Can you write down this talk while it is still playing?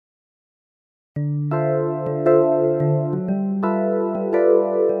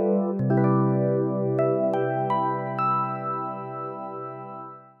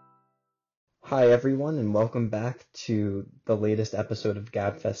everyone, and welcome back to the latest episode of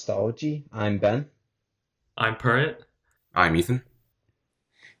Gabfestology. I'm Ben. I'm Purrit. I'm Ethan.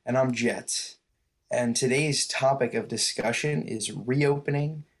 And I'm Jet. And today's topic of discussion is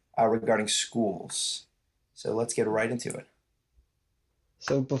reopening regarding schools. So let's get right into it.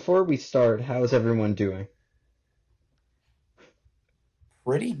 So before we start, how's everyone doing?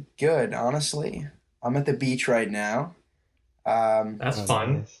 Pretty good, honestly. I'm at the beach right now. Um, That's Oh,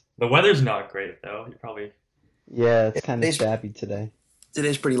 fun. nice. The weather's not great though. You probably. Yeah, it's kind of today's, shabby today.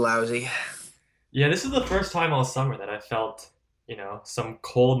 today's pretty lousy. Yeah, this is the first time all summer that I felt, some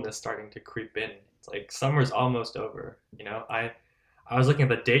coldness starting to creep in. It's like summer's almost over. I was looking at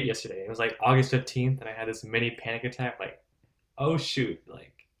the date yesterday. It was like August 15th, and I had this mini panic attack. Like, oh shoot,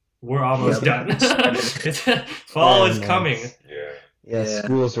 like we're almost Yep. done. Fall Oh, is coming. nice. Yeah. Yeah, Yeah.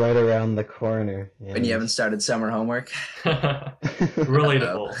 school's right around the corner. When you haven't started summer homework.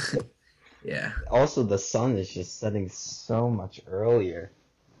 Relatable. Yeah. Also, the sun is just setting so much earlier.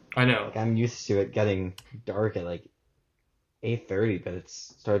 I know. Like, I'm used to it getting dark at like 8:30, but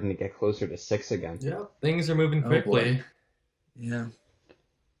it's starting to get closer to 6 again. Yeah, things are moving Oh, quickly. boy. Yeah.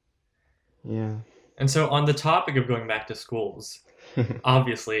 Yeah. And so, on the topic of going back to schools,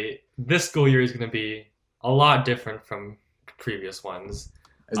 obviously, this school year is going to be a lot different from previous ones.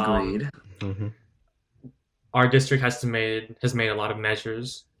 Agreed. hmm Our district has made a lot of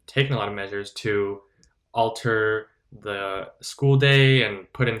measures, taken a lot of measures to alter the school day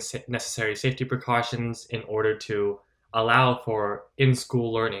and put in necessary safety precautions in order to allow for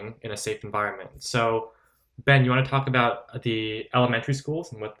in-school learning in a safe environment. So, Ben, you want to talk about the elementary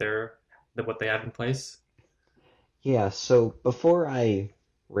schools and what they have in place? Yeah, so before I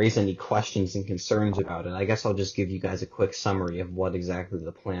raise any questions and concerns about it, I guess I'll just give you guys a quick summary of what exactly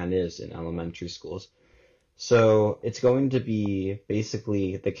the plan is in elementary schools. So it's going to be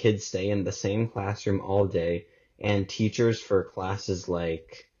basically the kids stay in the same classroom all day, and teachers for classes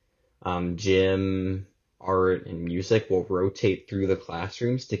like gym, art, and music will rotate through the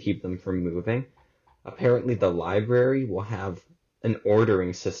classrooms to keep them from moving. Apparently, the library will have an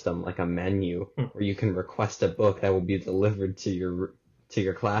ordering system like a menu where you can request a book that will be delivered to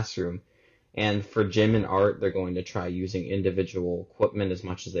your classroom. And for gym and art, they're going to try using individual equipment as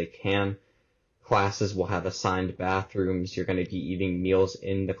much as they can. Classes will have assigned bathrooms. You're going to be eating meals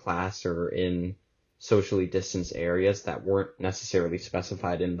in the class or in socially distanced areas that weren't necessarily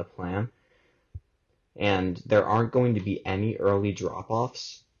specified in the plan. And there aren't going to be any early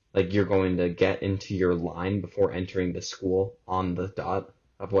drop-offs. Like, you're going to get into your line before entering the school on the dot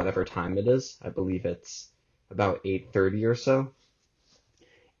of whatever time it is. I believe it's about 8:30 or so.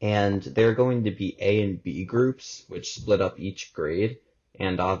 And they're going to be A and B groups, which split up each grade.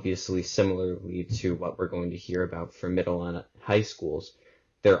 And obviously, similarly to what we're going to hear about for middle and high schools,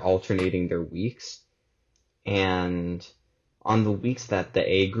 they're alternating their weeks. And on the weeks that the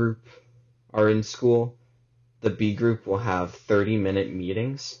A group are in school, the B group will have 30-minute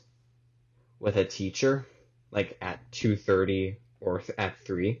meetings with a teacher, like at 2:30 or at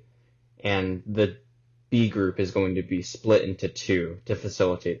 3, and the B group is going to be split into two to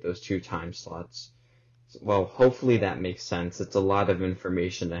facilitate those two time slots. Well, hopefully that makes sense. It's a lot of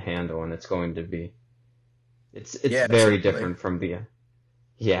information to handle, and it's going to be it's Yeah, very absolutely. different from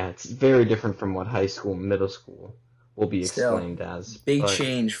it's very different from what high school and middle school will be Still, explained as. big But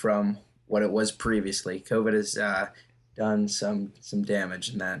change from what it was previously. COVID has done some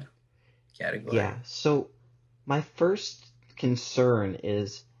damage in that category. yeah, so my first concern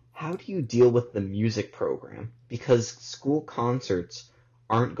is, how do you deal with the music program? Because school concerts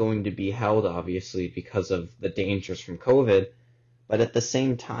aren't going to be held, obviously, because of the dangers from COVID, but at the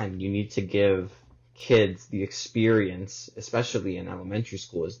same time, you need to give kids the experience, especially in elementary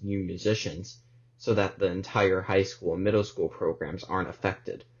school, as new musicians, so that the entire high school and middle school programs aren't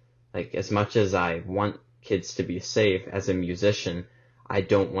affected. Like, as much as I want kids to be safe as a musician, I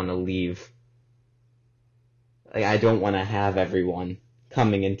don't want to I don't want to have everyone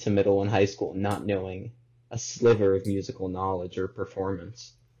coming into middle and high school not knowing a sliver of musical knowledge or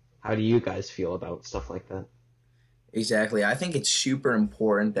performance. How do you guys feel about stuff like that? Exactly. I think it's super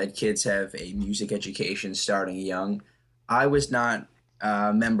important that kids have a music education starting young. I was not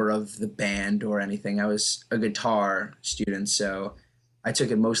a member of the band or anything. I was a guitar student, so I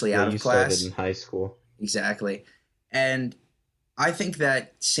took it mostly Yeah, out you of started class. in high school. Exactly. And I think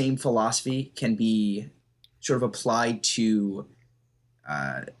that same philosophy can be sort of applied to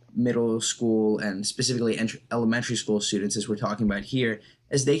uh, middle school and specifically elementary school students, as we're talking about here,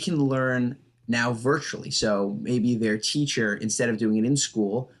 as they can learn now virtually. So maybe their teacher, instead of doing it in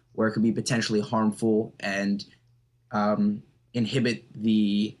school, where it could be potentially harmful and um, inhibit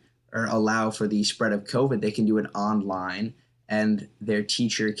the or allow for the spread of COVID, they can do it online, and their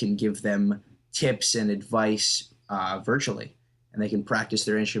teacher can give them tips and advice virtually, and they can practice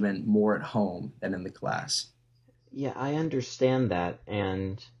their instrument more at home than in the class. Yeah, I understand that,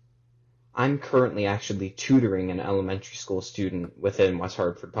 and I'm currently actually tutoring an elementary school student within West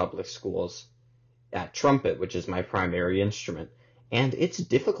Hartford Public Schools at trumpet, which is my primary instrument. And it's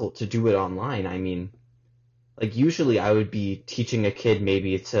difficult to do it online. I mean, like usually I would be teaching a kid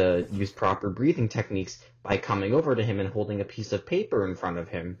maybe to use proper breathing techniques by coming over to him and holding a piece of paper in front of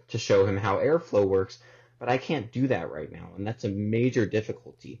him to show him how airflow works, but I can't do that right now, and that's a major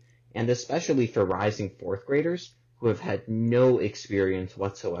difficulty. And especially for rising fourth graders who have had no experience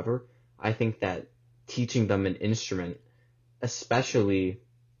whatsoever, I think that teaching them an instrument, especially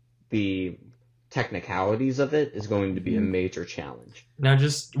the technicalities of it, is going to be a major challenge. Now,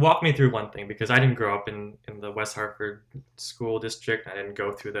 just walk me through one thing, because I didn't grow up in the West Hartford school district. I didn't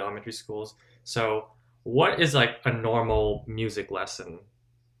go through the elementary schools. So, what is like a normal music lesson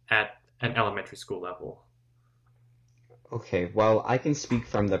at an elementary school level? Okay, well, I can speak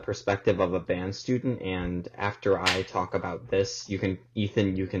from the perspective of a band student, and after I talk about this,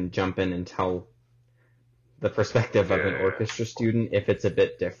 Ethan, you can jump in and tell the perspective of an orchestra student if it's a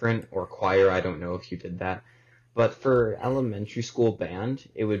bit different, or choir, I don't know if you did that. But for elementary school band,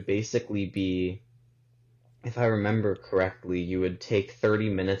 it would basically be, if I remember correctly, you would take 30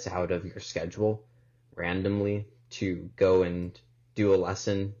 minutes out of your schedule randomly to go and do a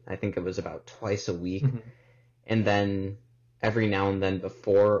lesson. I think it was about twice a week. Mm-hmm. And then every now and then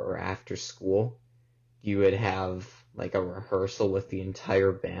before or after school, you would have like a rehearsal with the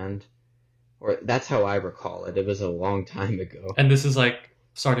entire band. Or that's how I recall it. It was a long time ago. And this is like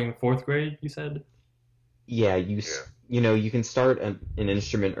starting fourth grade, you said? Yeah, you can start an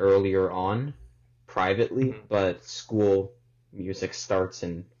instrument earlier on privately, but school music starts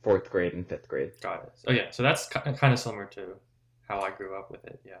in fourth grade and fifth grade. Got it. Oh yeah, so that's kind of similar to how I grew up with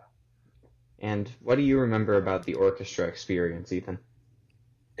it. Yeah. And what do you remember about the orchestra experience, Ethan,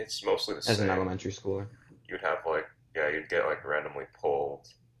 It's mostly the same. as an elementary schooler? You'd have you'd get like randomly pulled,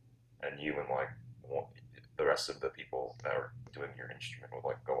 and you and like the rest of the people that are doing your instrument would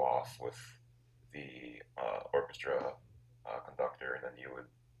like go off with the orchestra conductor, and then you would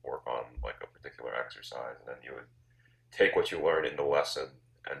work on like a particular exercise, and then you would take what you learned in the lesson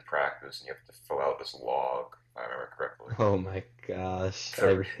and practice, and you have to fill out this log, if I remember correctly. Oh my gosh,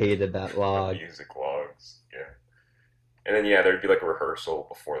 I hated that log. Music logs, yeah. And then yeah, there'd be like a rehearsal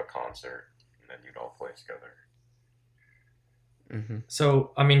before the concert, and then you'd all play together. Mm-hmm.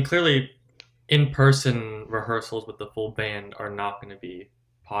 So, I mean, clearly, in-person rehearsals with the full band are not going to be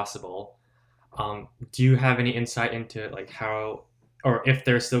possible. Do you have any insight into like how, or if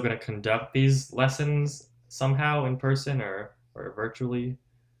they're still going to conduct these lessons somehow in person or virtually?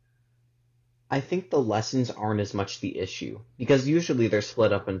 I think the lessons aren't as much the issue, because usually they're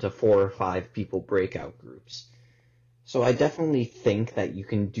split up into 4 or 5 people breakout groups. So I definitely think that you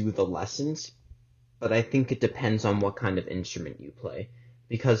can do the lessons, but I think it depends on what kind of instrument you play.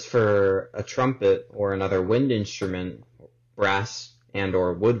 Because for a trumpet or another wind instrument, brass and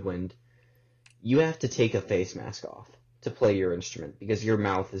or woodwind, you have to take a face mask off to play your instrument, because your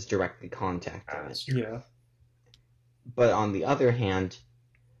mouth is directly contacting it. Yeah. But on the other hand,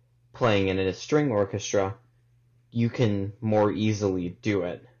 playing in a string orchestra, you can more easily do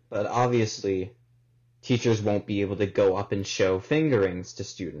it. But obviously, teachers won't be able to go up and show fingerings to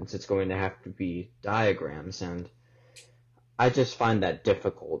students. It's going to have to be diagrams, and I just find that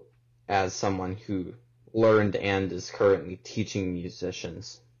difficult as someone who learned and is currently teaching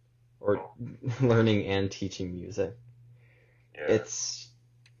musicians, or learning and teaching music. Yeah.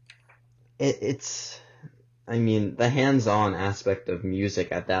 It's I mean, the hands-on aspect of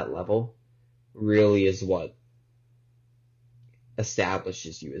music at that level really is what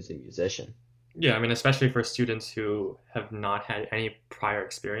establishes you as a musician. Yeah, I mean, especially for students who have not had any prior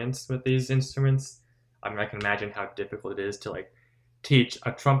experience with these instruments. I mean, I can imagine how difficult it is to like teach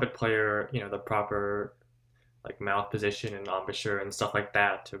a trumpet player, the proper like mouth position and embouchure and stuff like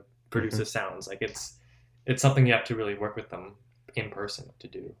that to produce the sounds. Like it's something you have to really work with them in person to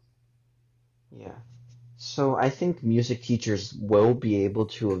do. Yeah. So I think music teachers will be able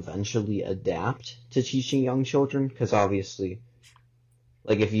to eventually adapt to teaching young children, because obviously,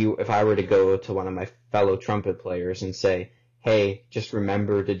 like if I were to go to one of my fellow trumpet players and say, hey, just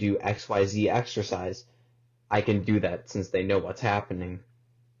remember to do XYZ exercise, I can do that since they know what's happening.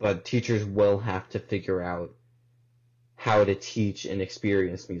 But teachers will have to figure out how to teach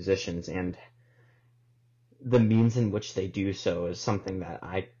inexperienced musicians, and the means in which they do so is something that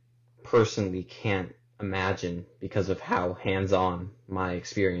I personally can't imagine because of how hands-on my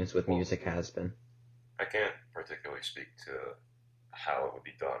experience with Well, music has been. I can't particularly speak to how it would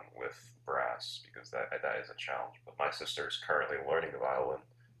be done with brass because that is a challenge. But my sister is currently learning the violin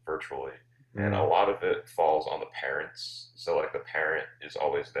virtually, and a Mm. lot of it falls on the parents. So like the parent is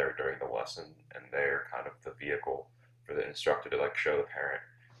always there during the lesson, and they're kind of the vehicle for the instructor to like show the parent,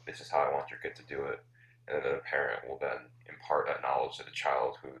 this is how I want your kid to do it, and then the parent will then impart that knowledge to the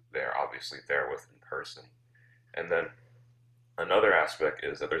child who they're obviously there with in person. And then another aspect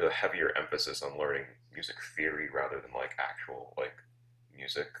is that there's a heavier emphasis on learning music theory rather than like actual like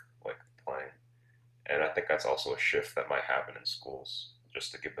music like playing. And I think that's also a shift that might happen in schools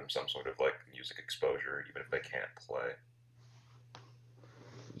just to give them some sort of like music exposure even if they can't play.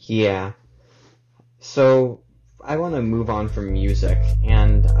 Yeah. So I want to move on from music,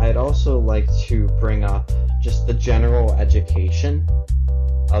 and I'd also like to bring up just the general education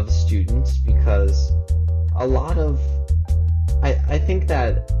of students because a lot of I think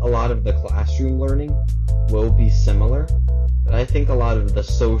that a lot of the classroom learning will be similar, but I think a lot of the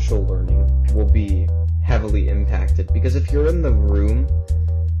social learning will be heavily impacted because if you're in the room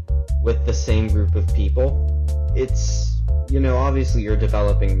with the same group of people, it's, obviously you're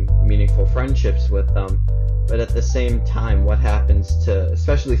developing meaningful friendships with them, but at the same time, what happens to,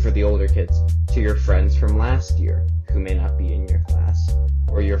 especially for the older kids, to your friends from last year who may not be in your class,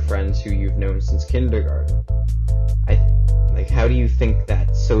 or your friends who you've known since kindergarten? How do you think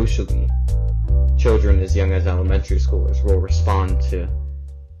that socially children as young as elementary schoolers will respond to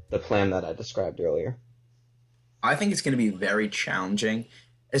the plan that I described earlier? I think it's going to be very challenging,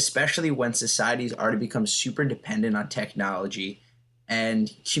 especially when society's already become super dependent on technology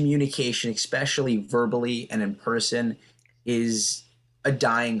and communication, especially verbally and in person, is a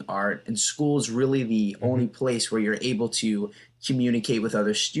dying art. And school is really the only place where you're able to communicate with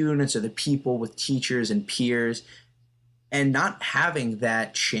other students, other people, with teachers and peers. And not having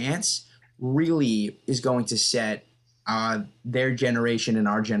that chance really is going to set their generation and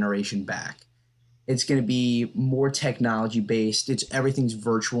our generation back. It's going to be more technology based. Everything's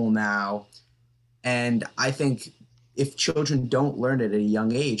virtual now, and I think if children don't learn it at a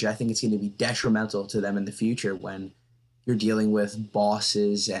young age, I think it's going to be detrimental to them in the future when you're dealing with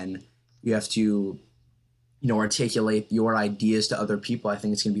bosses and you have to, articulate your ideas to other people. I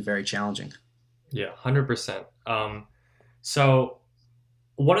think it's going to be very challenging. Yeah, 100%. So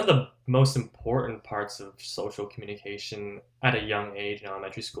one of the most important parts of social communication at a young age in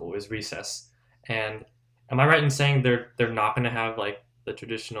elementary school is recess. And am I right in saying they're not going to have like the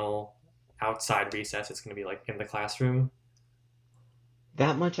traditional outside recess? It's going to be like in the classroom.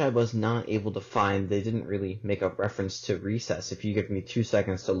 That much I was not able to find. They didn't really make a reference to recess. If you give me 2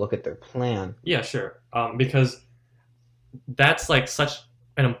 seconds to look at their plan. Yeah, sure. Because that's like such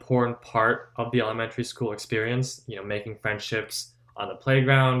an important part of the elementary school experience. Making friendships on the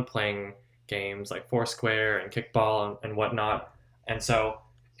playground, playing games like Foursquare and kickball and whatnot. And so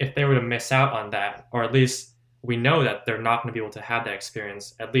if they were to miss out on that, or at least we know that they're not going to be able to have that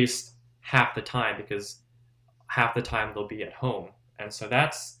experience at least half the time because half the time they'll be at home. And so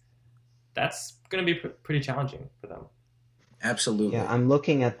that's going to be pretty challenging for them. Absolutely. Yeah, I'm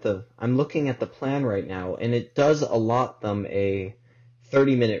looking at the plan right now, and it does allot them a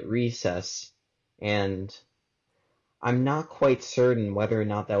 30-minute recess, and I'm not quite certain whether or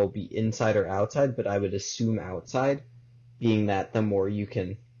not that will be inside or outside, but I would assume outside, being that the more you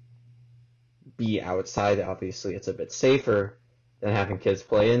can be outside, obviously it's a bit safer than having kids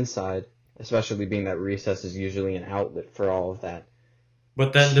play inside, especially being that recess is usually an outlet for all of that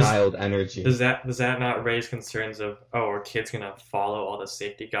But then child energy. does that not raise concerns of, are kids gonna follow all the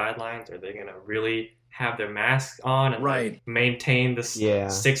safety guidelines? Are they gonna really have their masks on and Right. like, maintain the Yeah.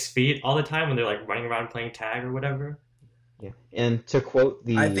 6 feet all the time when they're like running around playing tag or whatever? Yeah, and to quote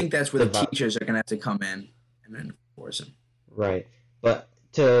I think that's where the vi- teachers are going to have to come in and enforce it. Right. But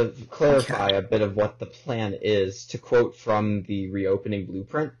to clarify a bit of what the plan is, to quote from the reopening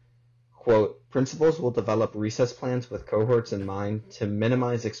blueprint, quote, principals will develop recess plans with cohorts in mind to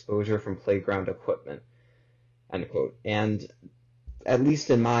minimize exposure from playground equipment, end quote. And at least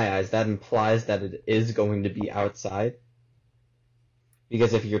in my eyes, that implies that it is going to be outside.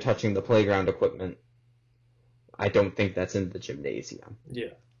 Because if you're touching the playground equipment, I don't think that's in the gymnasium.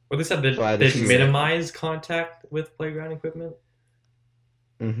 Yeah. Well, they said that So I'd they'd assume- minimize contact with playground equipment.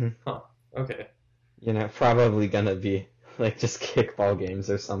 Mm-hmm. Okay. Probably gonna be like just kickball games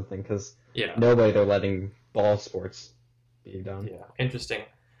or something, because Yeah. no way they're letting ball sports be done. Yeah. Interesting.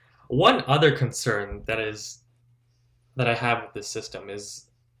 One other concern that I have with this system is,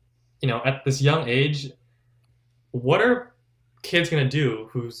 at this young age, what are kids gonna do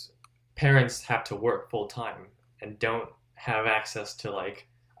whose parents have to work full time and don't have access to like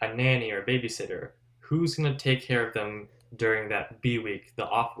a nanny or babysitter, who's going to take care of them during that B week, the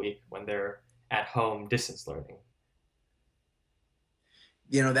off week, when they're at home distance learning?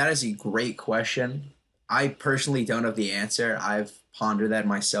 That is a great question. I personally don't have the answer. I've pondered that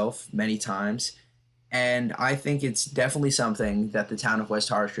myself many times. And I think it's definitely something that the town of West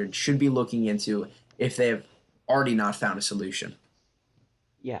Hartford should be looking into if they've already not found a solution.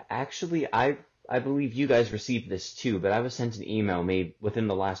 Yeah, actually, I believe you guys received this too, but I was sent an email maybe within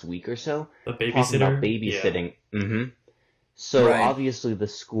the last week or so The talking babysitter? about Yeah. babysitting. So Right. obviously the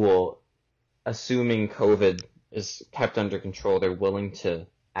school, assuming COVID is kept under control, they're willing to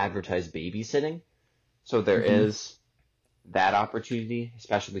advertise babysitting. So there Mhm. is that opportunity,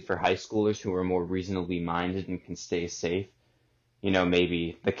 especially for high schoolers who are more reasonably minded and can stay safe.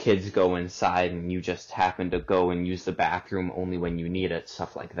 Maybe the kids go inside and you just happen to go and use the bathroom only when you need it,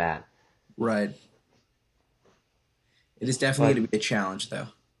 stuff like that. Right. It is definitely But going to be a challenge, though.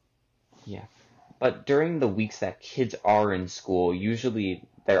 yeah, but during the weeks that kids are in school, usually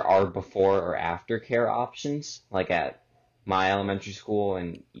there are before or after care options. Like at my elementary school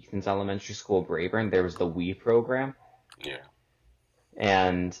and Ethan's elementary school, Brayburn, there was the WE program. Yeah.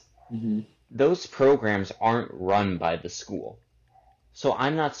 And Hmm. those programs aren't run by the school. So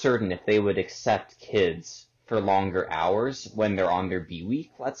I'm not certain if they would accept kids for longer hours when they're on their B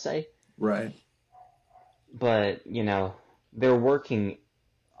week, let's say. Right. But, they're working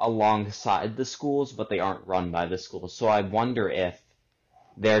alongside the schools, but they aren't run by the schools. So I wonder if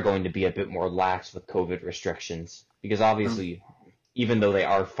they're going to be a bit more lax with COVID restrictions. Because obviously, even though they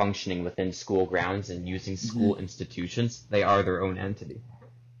are functioning within school grounds and using school institutions, they are their own entity.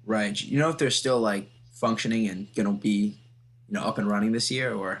 Right. If they're still like functioning and going to be, up and running this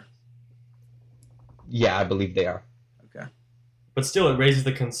year, or Yeah, I believe they are. okay. But still, it raises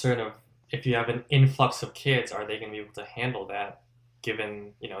the concern of if you have an influx of kids, are they going to be able to handle that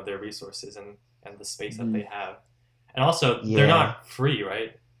given, their resources and the space that they have? And also, they're Yeah. not free,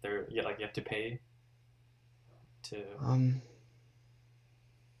 right? You have to pay to.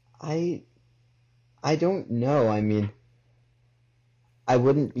 I don't know. I mean, I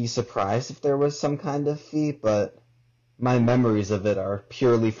wouldn't be surprised if there was some kind of fee, but my memories of it are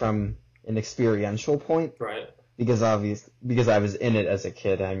purely from an experiential point, Right. because I was in it as a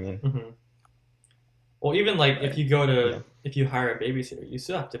kid. I mean, Hmm. Well, even like if you go to Yeah. if you hire a babysitter, you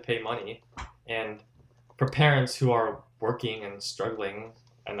still have to pay money, and for parents who are working and struggling,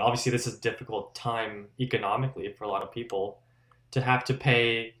 and obviously this is a difficult time economically for a lot of people, to have to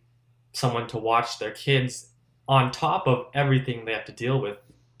pay someone to watch their kids on top of everything they have to deal with.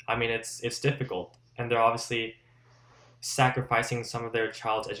 I mean, it's difficult, and they're obviously sacrificing some of their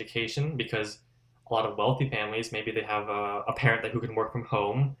child's education because a lot of wealthy families, maybe they have a parent who can work from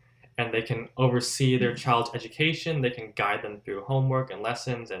home and they can oversee their child's education. They can guide them through homework and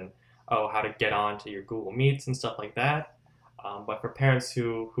lessons and how to get on to your Google Meets and stuff like that. But for parents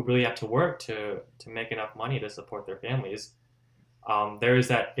who really have to work to make enough money to support their families, there is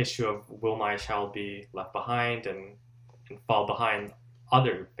that issue of, will my child be left behind and fall behind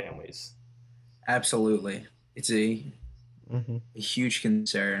other families? Absolutely. It's a Mhm. huge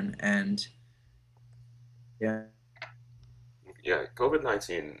concern, and yeah. Yeah,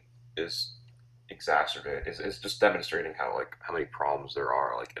 COVID-19 is exacerbated. It's just demonstrating how many problems there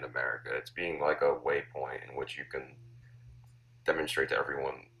are in America. It's being like a waypoint in which you can demonstrate to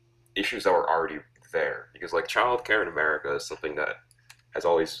everyone issues that were already there. Because childcare in America is something that has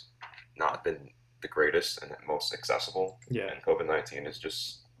always not been the greatest and most accessible. Yeah. And COVID-19 is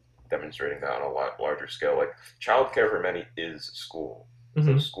just demonstrating that on a lot larger scale. Childcare for many is school. So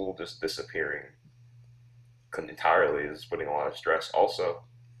Mhm. school just disappearing entirely is putting a lot of stress. Also,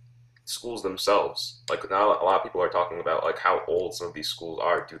 schools themselves, now a lot of people are talking about how old some of these schools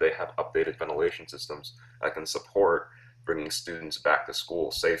are. Do they have updated ventilation systems that can support bringing students back to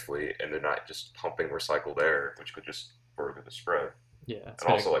school safely, and they're not just pumping recycled air, which could just further the spread? Yeah. It's And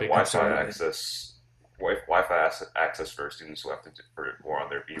been a also big Wi-Fi concern. access. Wi-Fi access for students who have to who are on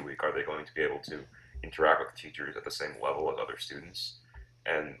their B week. Are they going to be able to interact with teachers at the same level as other students?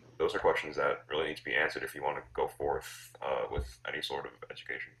 And those are questions that really need to be answered if you want to go forth with any sort of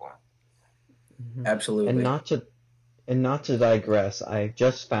education plan. Mhm. Absolutely. And not to digress, I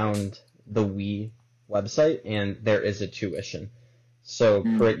just found the WE website, and there is a tuition. So,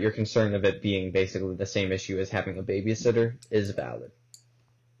 Prit, your concern of it being basically the same issue as having a babysitter is valid.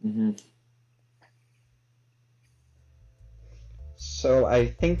 Hmm. So I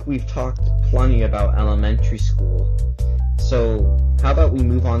think we've talked plenty about elementary school. So how about we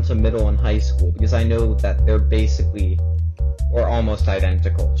move on to middle and high school? Because I know that they're basically or almost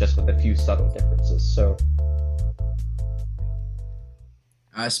identical, just with a few subtle differences. So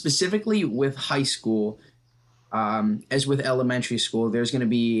specifically with high school, as with elementary school, there's going to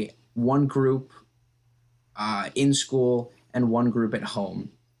be one group in school and one group at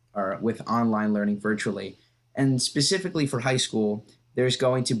home, or with online learning virtually. And specifically for high school, it's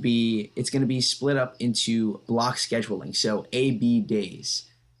going to be split up into block scheduling, so A-B days,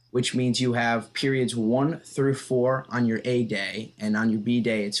 which means you have periods 1 through 4 on your A day, and on your B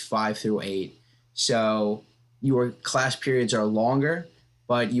day it's 5 through 8. So your class periods are longer,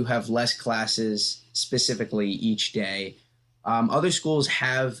 but you have less classes specifically each day. Other schools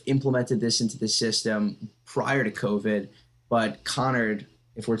have implemented this into the system prior to COVID, but Conard,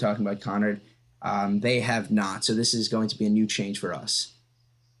 if we're talking about Conard, they have not. So this is going to be a new change for us.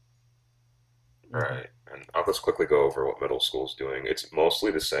 Right. And I'll just quickly go over what middle school is doing. It's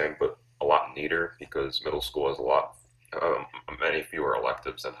mostly the same, but a lot neater because middle school has many fewer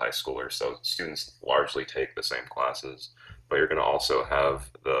electives than high schoolers. So students largely take the same classes, but you're going to also have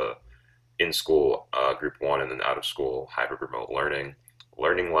the in-school group 1 and then out-of-school hybrid remote learning.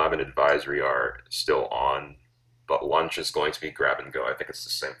 Learning lab and advisory are still on, but lunch is going to be grab and go. I think it's the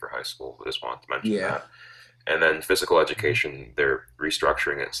same for high school. I just wanted to mention that. And then physical education, they're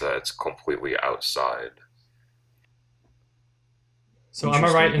restructuring it so that it's completely outside. So am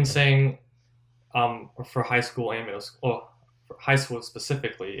I right in saying for high school and middle school, for high school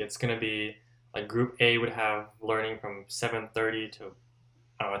specifically, it's going to be like group A would have learning from 7:30 to,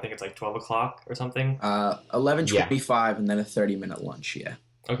 I don't know, I think it's like 12 o'clock or something? 11:25 and then a 30-minute lunch, yeah.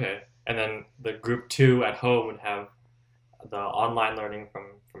 Okay. And then the group 2 at home would have the online learning from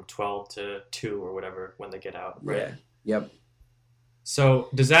 12 to 2 or whatever when they get out, right? Yeah. Yep. So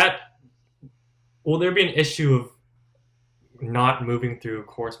will there be an issue of not moving through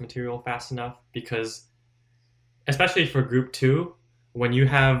course material fast enough? Because especially for group 2, when you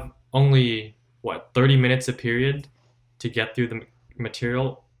have only 30 minutes a period to get through the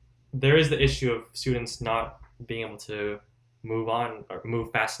material, there is the issue of students not being able to move on or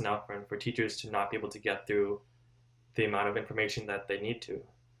move fast enough, and for teachers to not be able to get through the amount of information that they need to.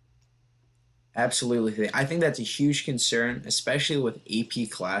 Absolutely. I think that's a huge concern, especially with AP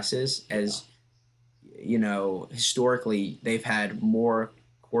classes, as you know, historically they've had more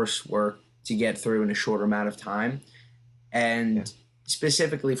coursework to get through in a shorter amount of time. And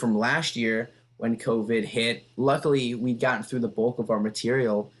specifically from last year when COVID hit, luckily we'd gotten through the bulk of our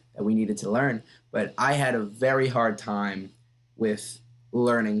material that we needed to learn, but I had a very hard time with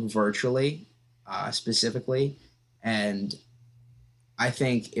learning virtually, specifically. And I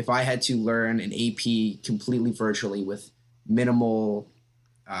think if I had to learn an AP completely virtually with minimal,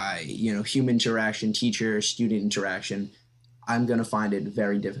 human interaction, teacher-student interaction, I'm going to find it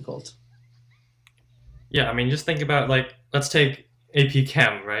very difficult. Yeah, I mean, just think about, let's take AP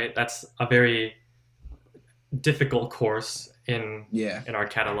Chem, right? That's a very difficult course in our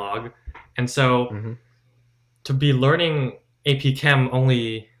catalog. And so to be learning AP Chem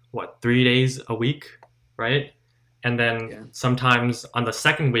only, 3 days a week, right? And then sometimes on the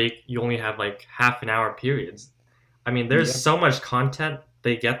second week, you only have half an hour periods. I mean, there's so much content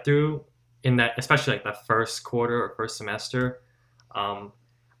they get through in that, especially the first quarter or first semester.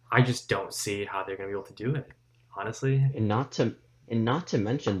 I just don't see how they're going to be able to do it, honestly. And not to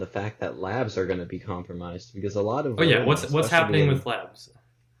mention the fact that labs are going to be compromised, because a lot of what's happening with labs?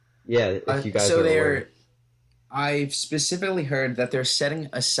 Yeah, if you guys are aware. I've specifically heard that they're setting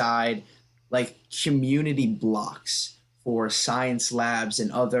aside community blocks for science labs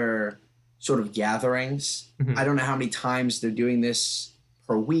and other sort of gatherings. Mm-hmm. I don't know how many times they're doing this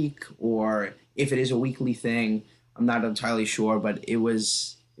per week, or if it is a weekly thing. I'm not entirely sure, but it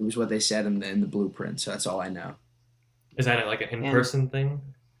was what they said in the blueprint. So that's all I know. Is that an in-person thing?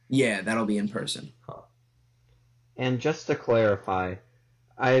 Yeah, that'll be in person. Huh. And just to clarify,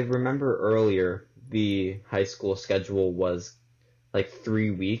 I remember earlier the high school schedule was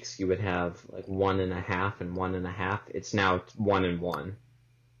 3 weeks. You would have 1.5 and 1.5. It's now 1 and 1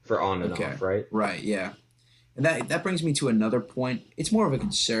 for on and off, right? Right, yeah. And that brings me to another point. It's more of a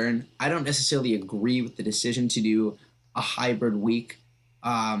concern. I don't necessarily agree with the decision to do a hybrid week,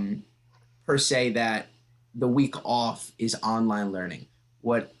 per se, that the week off is online learning.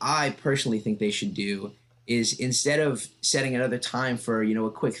 What I personally think they should do is, instead of setting another time for, a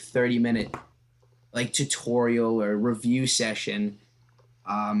quick 30-minute tutorial or review session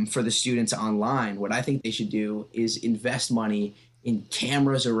for the students online, what I think they should do is invest money in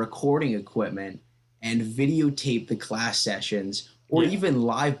cameras or recording equipment and videotape the class sessions, or even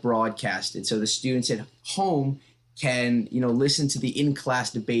live broadcast it, so the students at home can, listen to the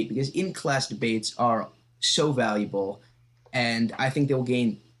in-class debate, because in-class debates are so valuable. And I think they'll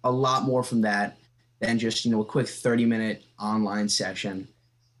gain a lot more from that than just, a quick 30-minute online session.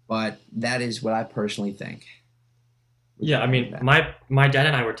 But that is what I personally think. Yeah, I mean, my dad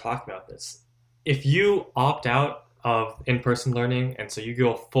and I were talking about this. If you opt out of in-person learning and so you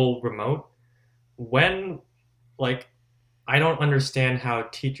go full remote, when, like, I don't understand how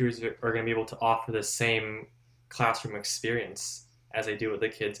teachers are going to be able to offer the same classroom experience as they do with the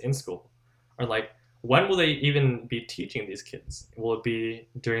kids in school. Or, like, when will they even be teaching these kids? Will it be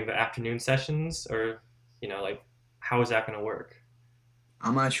during the afternoon sessions? Or, like, how is that going to work?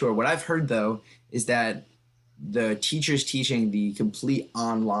 I'm not sure. What I've heard, though, is that the teachers teaching the complete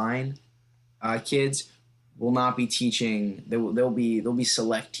online kids will not be teaching. There'll be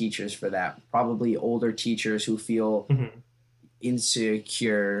select teachers for that. Probably older teachers who feel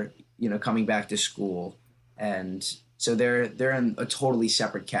insecure, coming back to school, and so they're in a totally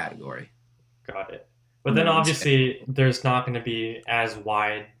separate category. Got it. But then obviously there's not going to be as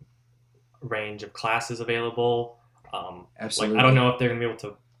wide range of classes available. Absolutely. Like, I don't know if they're going to be able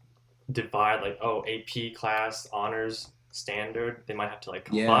to divide, like, AP class, honors, standard. They might have to, like,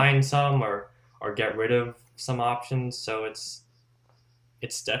 combine some or get rid of some options. So it's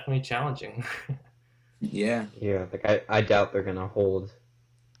definitely challenging. Yeah. Yeah, like I doubt they're gonna hold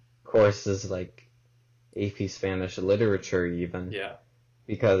courses like AP Spanish literature even. Yeah.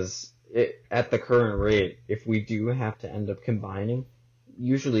 Because at the current rate, if we do have to end up combining,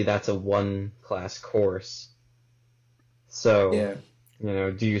 usually that's a one class course. So,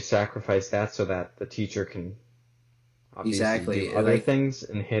 do you sacrifice that so that the teacher can obviously do other things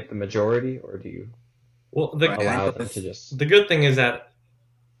and hit the majority, or do you allow them to just... The good thing is that,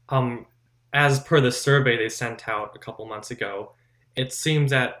 as per the survey they sent out a couple months ago, it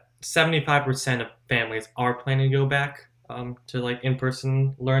seems that 75% of families are planning to go back to, like,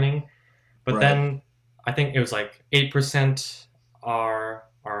 in-person learning. But then I think it was like 8% are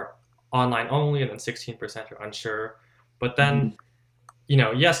online only, and then 16% are unsure. But then,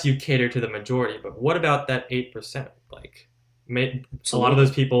 yes, you cater to the majority, but what about that 8%? Like, a lot of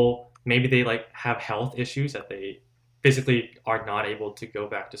those people, maybe they, like, have health issues that they physically are not able to go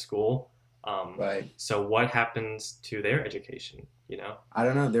back to school. So what happens to their education, I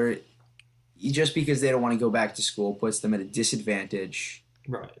don't know. Just because they don't want to go back to school puts them at a disadvantage.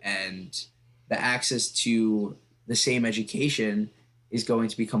 Right. And the access to the same education is going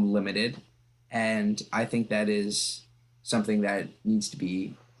to become limited. And I think that is something that needs to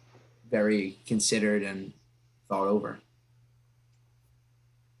be very considered and thought over.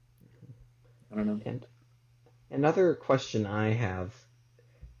 I don't know. And another question I have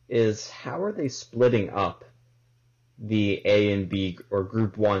is, how are they splitting up the A and B, or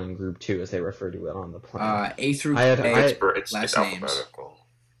Group 1 and Group 2, as they refer to it on the plan? A through K, it's last names. alphabetical.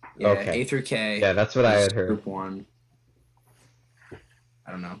 Yeah, Okay. A through K. Yeah, that's what I had heard. Group 1.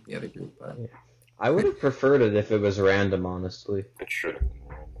 I don't know the other group, but... Yeah. I would have preferred it if it was random, honestly. It should have been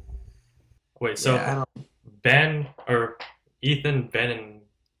random. Wait, so Ethan, Ben, and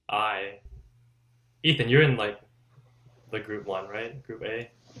I... Ethan, you're in, like, the Group 1, right? Group A?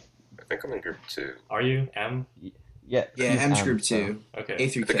 I think I'm in Group 2. Are you? M? Yeah, M's Group 2. Okay. A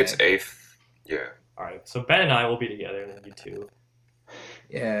through I think K. it's eighth. Yeah. Alright, so Ben and I will be together, and then you two.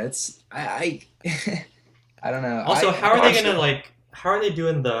 Yeah, it's... I don't know. Also, how are they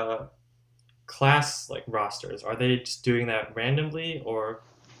doing the class, like, rosters? Are they just doing that randomly, or...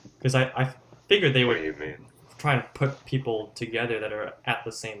 Because I figured they What would do you mean? try and put people together that are at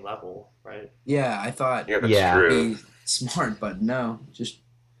the same level, right? Yeah, I thought Yeah, that's Yeah. true. be smart, but no, just...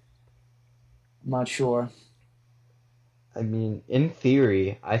 I'm not sure. I mean, in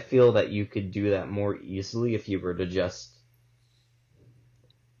theory, I feel that you could do that more easily if you were to just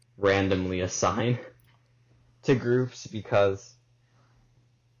randomly assign to groups, because...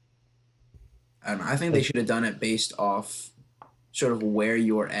 I don't know. I think they should have done it based off sort of where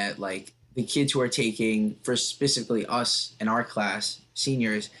you're at. Like, the kids who are taking, for specifically us in our class,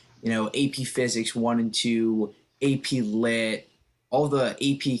 seniors, AP Physics 1 and 2, AP Lit, all the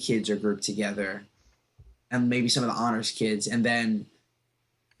AP kids are grouped together, and maybe some of the honors kids, and then,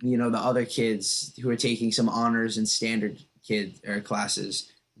 the other kids who are taking some honors and standard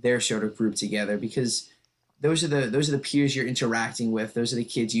classes, they're sort of grouped together, because those are the peers you're interacting with. Those are the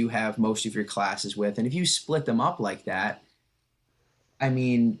kids you have most of your classes with. And if you split them up like that, I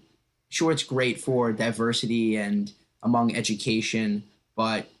mean, sure, it's great for diversity and among education,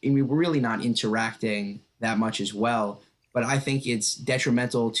 but I mean, we're really not interacting that much as well. But I think it's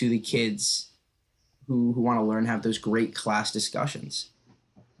detrimental to the kids who want to learn, have those great class discussions.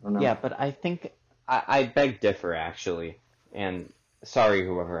 I don't know. Yeah, but I think I beg differ, actually. And sorry,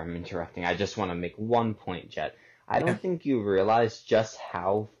 whoever I'm interrupting. I just want to make one point, Jet. I Yeah. don't think you realize just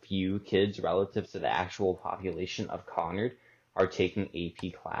how few kids relative to the actual population of Conard are taking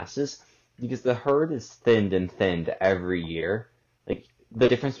AP classes because the herd is thinned and thinned every year. Like the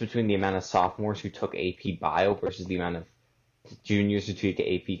difference between the amount of sophomores who took AP Bio versus the amount of juniors who took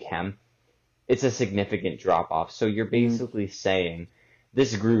AP Chem, it's a significant drop off. So you're basically saying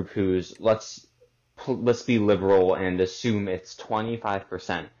this group who's let's be liberal and assume it's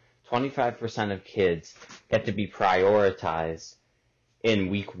 25%. 25% of kids get to be prioritized in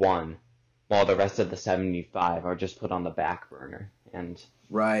week 1, while the rest of the 75 are just put on the back burner. And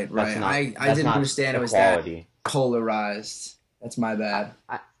Right. that's not I that's didn't not understand it was that equality. polarized. That's my bad.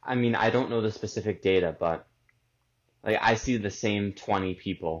 I mean, I don't know the specific data, but like I see the same 20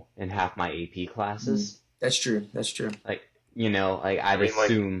 people in half my AP classes. That's true. That's true. Like, like I'd mean, like,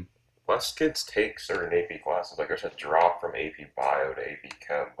 assume. less kids take certain AP classes. Like there's a drop from AP Bio to AP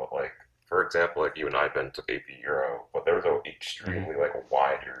Chem, but like for example, like you and I, Ben, took AP Euro, but there was an extremely like a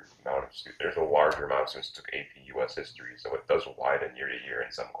wider amount of students. There's a larger amount of students who took AP US History, so it does widen year to year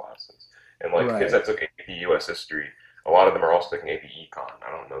in some classes. And like kids that took AP US History, a lot of them are also taking AP Econ.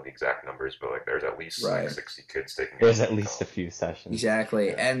 I don't know the exact numbers, but like there's at least like 60 kids taking. There's AP at least Econ. a few sessions.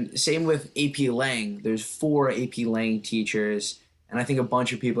 Exactly. Yeah. And same with AP Lang. There's 4 AP Lang teachers, and I think a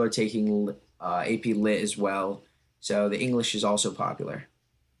bunch of people are taking AP Lit as well. So the English is also popular.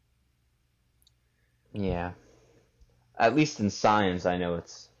 Yeah. At least in science, I know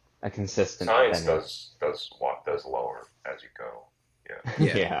it's a consistent Science thing. does lower as you go. Yeah.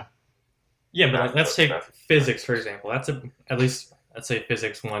 Yeah. Yeah. Yeah, but Math- like, let's take math- physics for example. That's let's say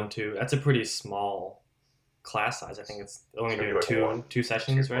physics 1, 2. That's a pretty small class size. I think it's only It's gonna doing be like two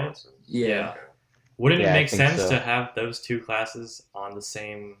sessions, Two right? classes. Yeah. Wouldn't Yeah, it I make think sense so. to have those 2 classes on the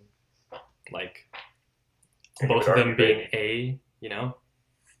same, like, And you both would of them argue being they- A?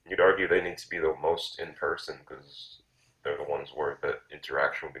 You'd argue they need to be the most in person because they're the ones where the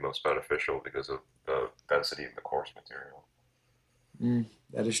interaction will be most beneficial because of the density of the course material.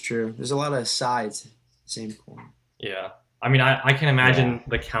 That is true. There's a lot of sides. Same coin. Yeah. I mean, I can imagine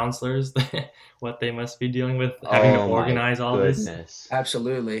the counselors, what they must be dealing with, having to Oh my organize all this. goodness.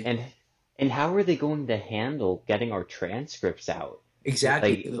 Absolutely. And how are they going to handle getting our transcripts out?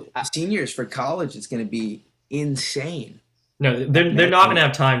 Exactly. Like, Seniors for college, it's going to be insane. No, they're not going to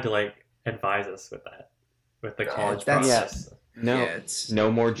have time to, like, advise us with that, with the college that's- process. No, Yeah, it's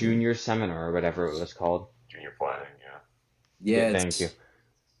no more junior seminar or whatever it was called. Junior planning, yeah. yeah. Thank it's, you.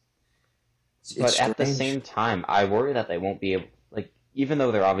 It's But at the strange. same time, I worry that they won't be able, like, even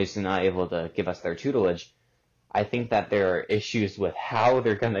though they're obviously not able to give us their tutelage, I think that there are issues with how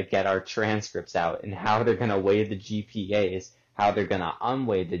they're going to get our transcripts out and how they're going to weigh the GPAs, how they're going to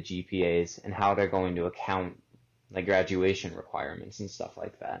unweigh the GPAs, and how they're going to account the graduation requirements and stuff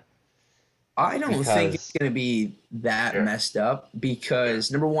like that. I don't think it's because- going to be that Yeah. messed up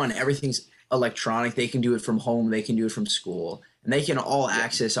because number one, everything's electronic. They can do it from home. They can do it from school, and they can all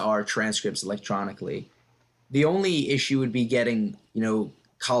access our transcripts electronically. The only issue would be getting,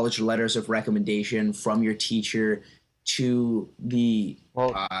 college letters of recommendation from your teacher to the.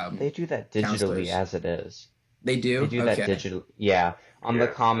 Well, they do that digitally counselors. as it is. They do. They do that digital. Yeah. On the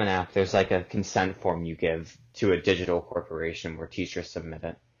Yeah. Common App, there's like a consent form you give to a digital corporation where teachers submit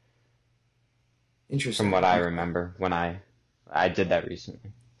it. Interesting. From what I remember when I did that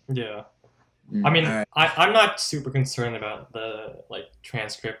recently. Yeah. Mm, I mean, all right. I'm not super concerned about the, like,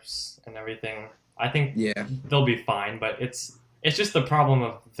 transcripts and everything. I think Yeah. they'll be fine, but it's just the problem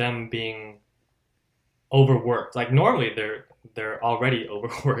of them being overworked. Like, normally they're already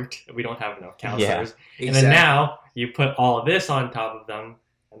overworked. We don't have enough counselors. And then now you put all of this on top of them,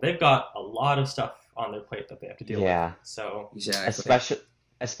 and they've got a lot of stuff on their plate that they have to deal Yeah. with. So, Exactly.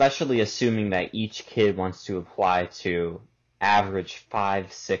 Especially assuming that each kid wants to apply to average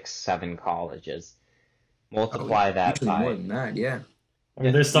 5, 6, 7 colleges. Multiply that Usually more by than that. Yeah. I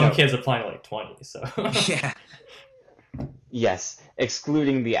mean, there's some No. kids applying to like 20, so. Yeah. yes,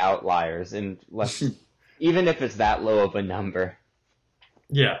 excluding the outliers and let's even if it's that low of a number.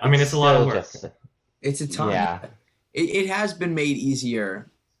 Yeah, I mean, it's a lot of still work. just- It's a ton. Yeah. It has been made easier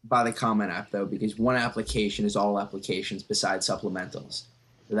by the Common App though, because one application is all applications besides supplementals.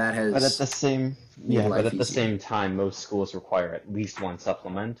 So that has. But at the same Made life but at the easier. same time most schools require at least one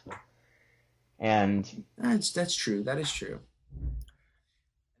supplemental. And That's true. That is true.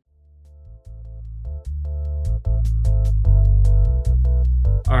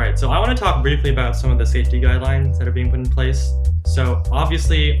 All right, so I want to talk briefly about some of the safety guidelines that are being put in place. So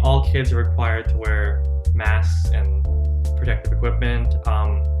obviously, all kids are required to wear masks and protective equipment.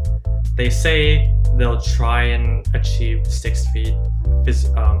 they say they'll try and achieve 6 feet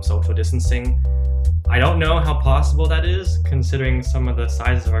social distancing. I don't know how possible that is, considering some of the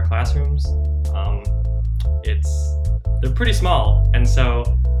sizes of our classrooms. They're pretty small, and so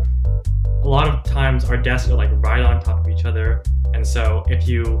a lot of times our desks are like right on top of each other, and so if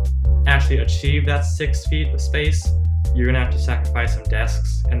you actually achieve that 6 feet of space, you're gonna have to sacrifice some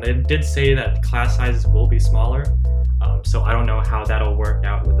desks. And they did say that class sizes will be smaller, so I don't know how that'll work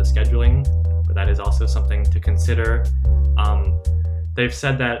out with the scheduling, but that is also something to consider. They've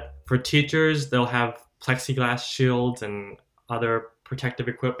said that for teachers, they'll have plexiglass shields and other protective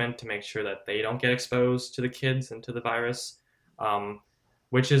equipment to make sure that they don't get exposed to the kids and to the virus,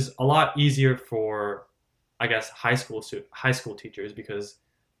 which is a lot easier for, I guess, high school teachers, because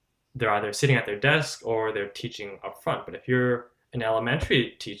they're either sitting at their desk or they're teaching up front. But if you're an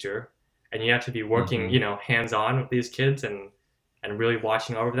elementary teacher and you have to be working, hands-on with these kids and really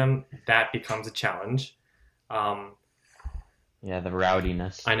watching over them, that becomes a challenge. Yeah, the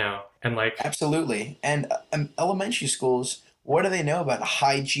rowdiness. I know. And absolutely. And elementary schools, what do they know about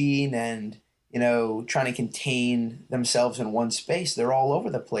hygiene and, trying to contain themselves in one space? They're all over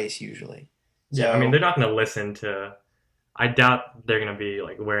the place usually. Yeah, I mean, they're not going to listen to, I doubt they're going to be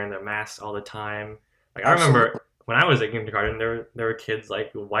wearing their masks all the time. I remember when I was in kindergarten, there were kids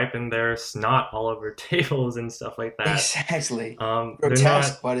wiping their snot all over tables and stuff like that. Exactly.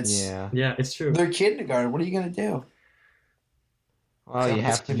 Grotesque, but it's yeah, it's true. They're kindergarten. What are you going to do? Well, you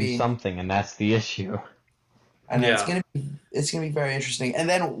have to do something, and that's the issue. And it's gonna be very interesting. And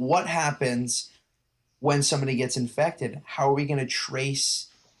then what happens when somebody gets infected? How are we going to trace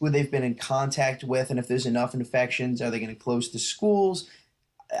who they've been in contact with? And if there's enough infections, are they going to close the schools?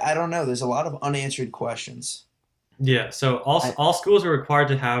 I don't know. There's a lot of unanswered questions. Yeah. So all schools are required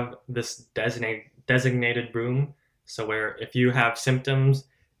to have this designated room. So where if you have symptoms,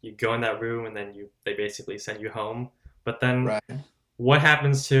 you go in that room, and then they basically send you home. But then what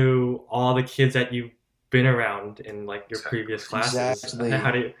happens to all the kids that you've been around in your previous classes? Exactly.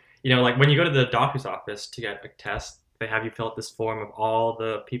 How do you, when you go to the doctor's office to get a test, they have you fill out this form of all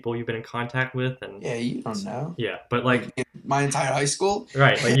the people you've been in contact with, and you don't know. Yeah, but my entire high school,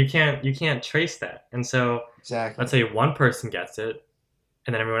 right? You can't trace that, and so exactly. Let's say one person gets it,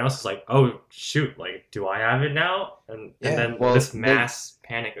 and then everyone else is like, "Oh shoot! Do I have it now?" And then this mass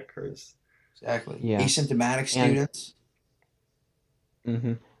panic occurs. Exactly. Yeah. Asymptomatic students.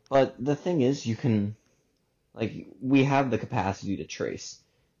 Mm-hmm. But the thing is, you can, we have the capacity to trace,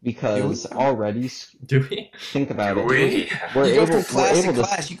 because already. Do we? Think about it. We? You go from class to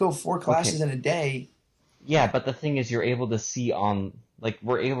class. You go 4 classes in a day. Yeah, but the thing is, you're able to see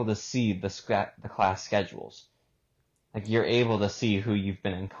we're able to see the class schedules. You're able to see who you've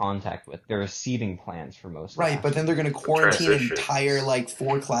been in contact with. There are seating plans for most. Right, classes. but then they're going to quarantine an entire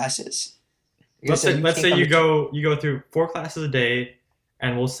 4 classes. Let's say you go through 4 classes a day,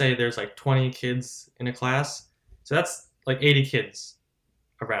 and we'll say there's 20 kids in a class. So that's 80 kids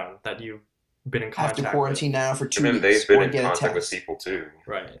around that you've been in contact with. Have to quarantine now for 2 weeks. And then they've been in contact with people too.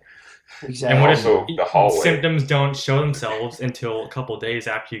 Right. Exactly. And what also, the hallway. Symptoms don't show themselves until a couple days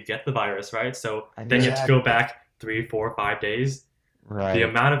after you get the virus, right? So then you have to go back 3, 4, 5 days. Right. The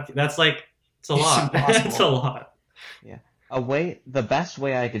amount of it's a lot. It's a lot. Yeah. The best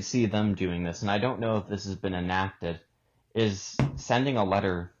way I could see them doing this, and I don't know if this has been enacted, is sending a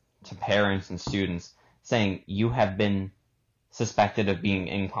letter to parents and students saying you have been suspected of being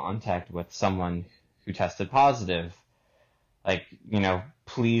in contact with someone who tested positive.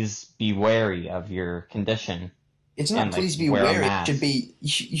 Please be wary of your condition. It's not please be wary. It should be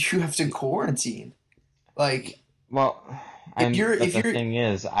you have to quarantine. The thing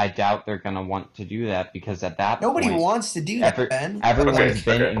is, I doubt they're going to want to do that, because at that point... Nobody wants to do that, Ben. Everyone's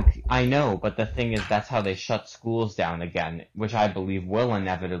been... I know, but the thing is, that's how they shut schools down again, which I believe will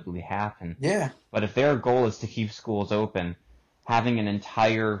inevitably happen. Yeah. But if their goal is to keep schools open, having an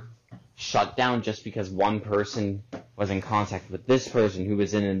entire shutdown just because one person was in contact with this person who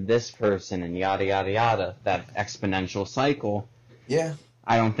was in this person and yada, yada, yada, that exponential cycle... Yeah.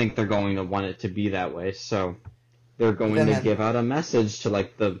 I don't think they're going to want it to be that way, so... They're going to give out a message to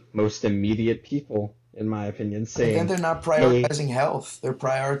the most immediate people, in my opinion, saying... And then they're not prioritizing health. They're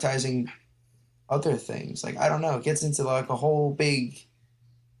prioritizing other things. I don't know. It gets into a whole big...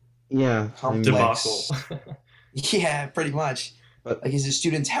 Yeah. Debacle. Yeah, pretty much. But, is it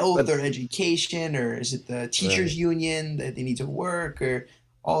students' health or education, or is it the teachers' union that they need to work, or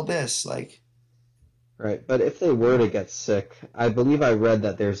all this? Right, but if they were to get sick, I believe I read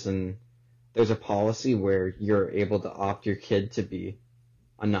that there's a policy where you're able to opt your kid to be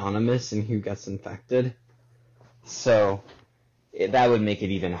anonymous in who gets infected. So that would make it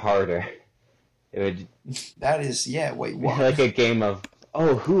even harder. It would That is, yeah. Wait, be what? like a game of,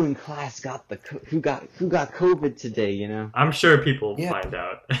 oh, who in class got who got COVID today, you know? I'm sure people Yeah. find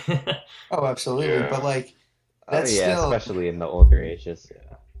out. Oh, absolutely. Yeah. But like, Oh that's yeah, still, especially in the older ages.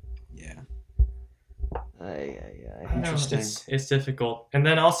 yeah. No, Interesting. it's difficult. And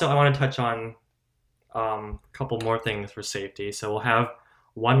then also I want to touch on a couple more things for safety. So we'll have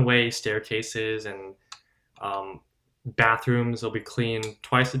one-way staircases, and bathrooms will be cleaned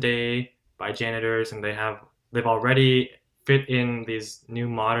twice a day by janitors, and they've already fit in these new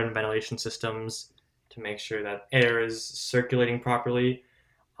modern ventilation systems to make sure that air is circulating properly.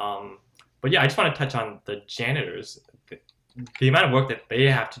 But yeah, I just want to touch on the janitors. The amount of work that they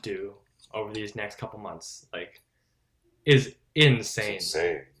have to do over these next couple months, like, is insane. It's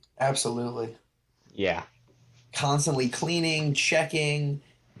insane. Absolutely. Yeah. Constantly cleaning, checking,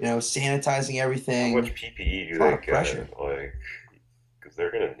 sanitizing How everything. much PPE do It's a lot they of pressure. get? Like, because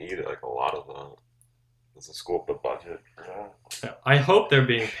they're gonna need like a lot of that. Does the school have the budget for that? I hope they're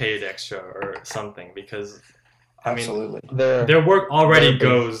being paid extra or something, because I mean, Absolutely. their work already They're big-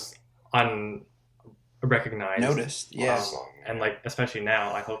 goes unrecognized. Noticed. Yeah. And like, especially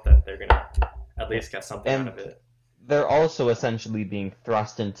now, I hope that they're gonna at least get something And out of it. They're also essentially being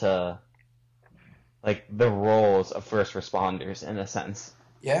thrust into like the roles of first responders in a sense.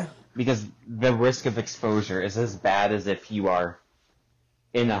 Yeah. Because the risk of exposure is as bad as if you are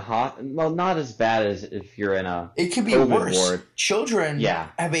in not as bad as if you're in a It could be COVID worse. ward. Children Yeah.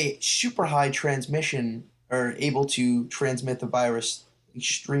 have a super high transmission, or able to transmit the virus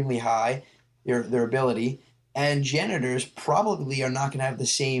extremely high, their ability. And janitors probably are not going to have the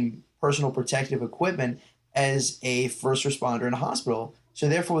same personal protective equipment as a first responder in a hospital. So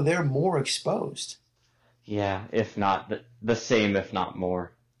therefore, they're more exposed. Yeah, if not the same, if not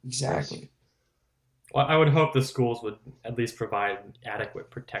more. Exactly. Well, I would hope the schools would at least provide adequate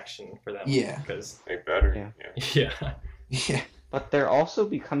protection for them. Yeah. Because They better. Yeah. yeah, Yeah. But there also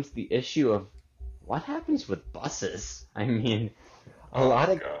becomes the issue of what happens with buses. I mean, a Oh, lot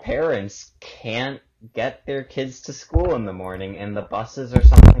of God. parents can't get their kids to school in the morning, and the buses are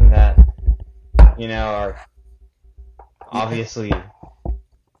something that, are obviously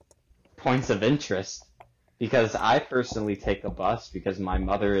points of interest. Because I personally take a bus because my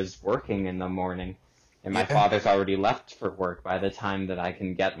mother is working in the morning, and my Yeah. father's already left for work by the time that I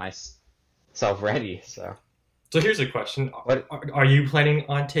can get myself ready, so. So here's a question: What? Are you planning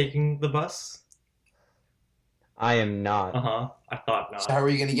on taking the bus? I am not. I thought not. So how are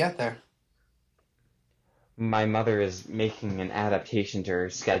you going to get there? My mother is making an adaptation to her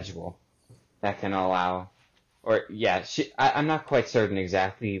schedule that can allow, or yeah, I'm not quite certain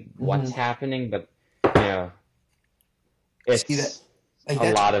exactly what's happening, but it's See that? Like, a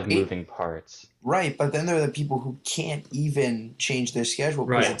that's lot of great. moving parts. Right, but then there are the people who can't even change their schedule.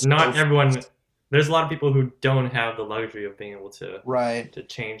 because Right. it's Not so- everyone. There's a lot of people who don't have the luxury of being able to Right.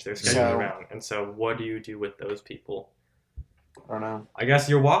 change their schedule So- around. And so, what do you do with those people? I don't know. I guess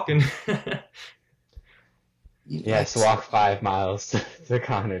you're walking. Yes, walk 5 miles to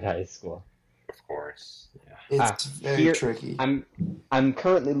Conard High School. Of course. It's very here- tricky. I'm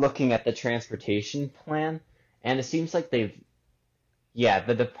currently looking at the transportation plan, and it seems like the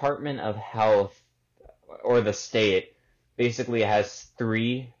Department of Health or the state basically has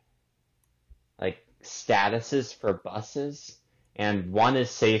 3 statuses for buses, and one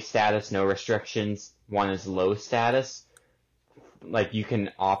is safe status, no restrictions, one is low status, like you can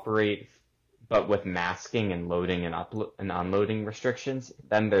operate but with masking and loading and unloading restrictions.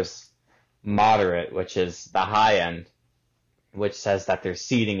 Then there's moderate, which is the high end, which says that there's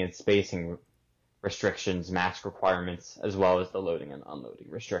seating and spacing restrictions, mask requirements, as well as the loading and unloading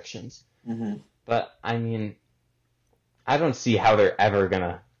restrictions. Mm-hmm. But, I mean, I don't see how they're ever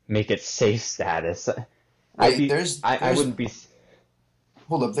gonna make it safe status. I wouldn't be...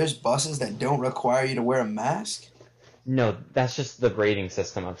 Hold up, there's buses that don't require you to wear a mask? No, that's just the rating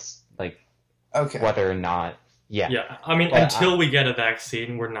system of, Okay. whether or not... Yeah. Yeah. I mean, But, until we get a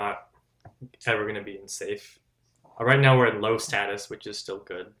vaccine, we're not ever going to be in safe. Right now, we're in low status, which is still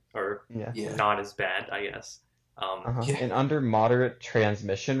good, or Yeah. Yeah. not as bad, I guess. Yeah. And under moderate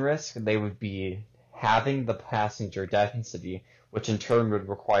transmission risk, they would be having the passenger density, which in turn would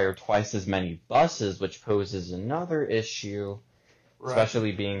require twice as many buses, which poses another issue, Right.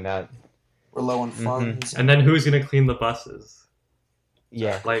 especially being that, We're low on funds. And then who's going to clean the buses?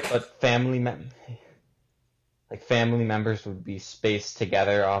 but family members would be spaced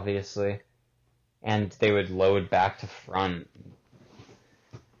together, obviously, and they would load back to front.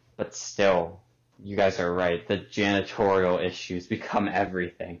 But still, you guys are right, the janitorial issues become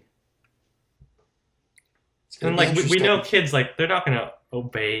everything. It's gonna And be like we interesting. know kids, like they're not gonna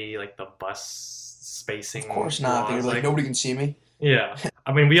obey like the bus spacing. Of course not. They're laws. like, nobody can see me. Yeah,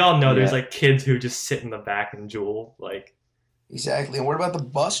 I mean we all know there's Yeah. like kids who just sit in the back and jewel. Like Exactly. And what about the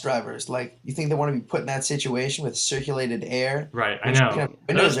bus drivers? Like, you think they want to be put in that situation with circulated air? right, I Which, you know. know,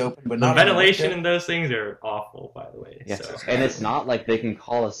 windows Those- open, but the not ventilation on in those things are awful, by the way. Yes, So and it's not like they can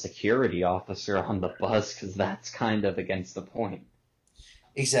call a security officer on the bus because that's kind of against the point.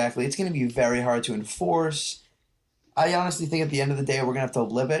 Exactly. It's going to be very hard to enforce. I honestly think at the end of the day, we're going to have to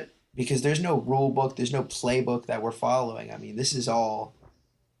live it because there's no rule book, there's no playbook that we're following. I mean, this is all,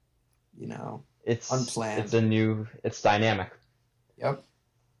 you know, It's Unplanned. it's dynamic. yep.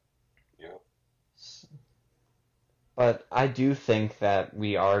 But I do think that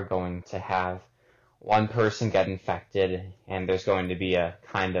we are going to have one person get infected, and there's going to be a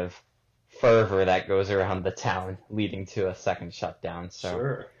kind of fervor that goes around the town, leading to a second shutdown. So,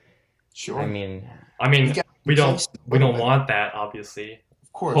 sure. Sure. I mean, We've got we don't place we don't open. want that, obviously.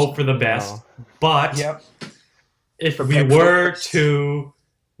 Of course. Hope for the best, no. but Yep. if we Prepare for were the worst. to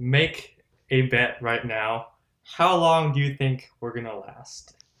make a bet right now, how long do you think we're gonna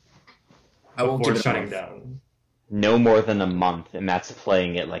last I won't before give it a shutting month. down? No more than a month, and that's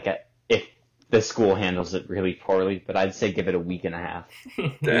playing it like if the school handles it really poorly. But I'd say give it a week and a half.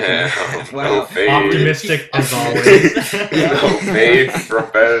 Damn. Wow. No faith. Optimistic as always. No faith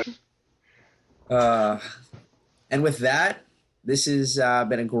from Ben. And with that, this has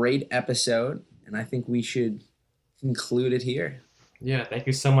been a great episode, and I think we should conclude it here. Yeah, thank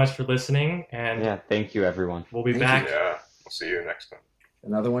you so much for listening, and Yeah, thank you, everyone. we'll be Thank back. Yeah. We'll see you next time.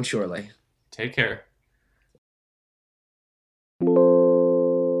 Another one shortly. Take care.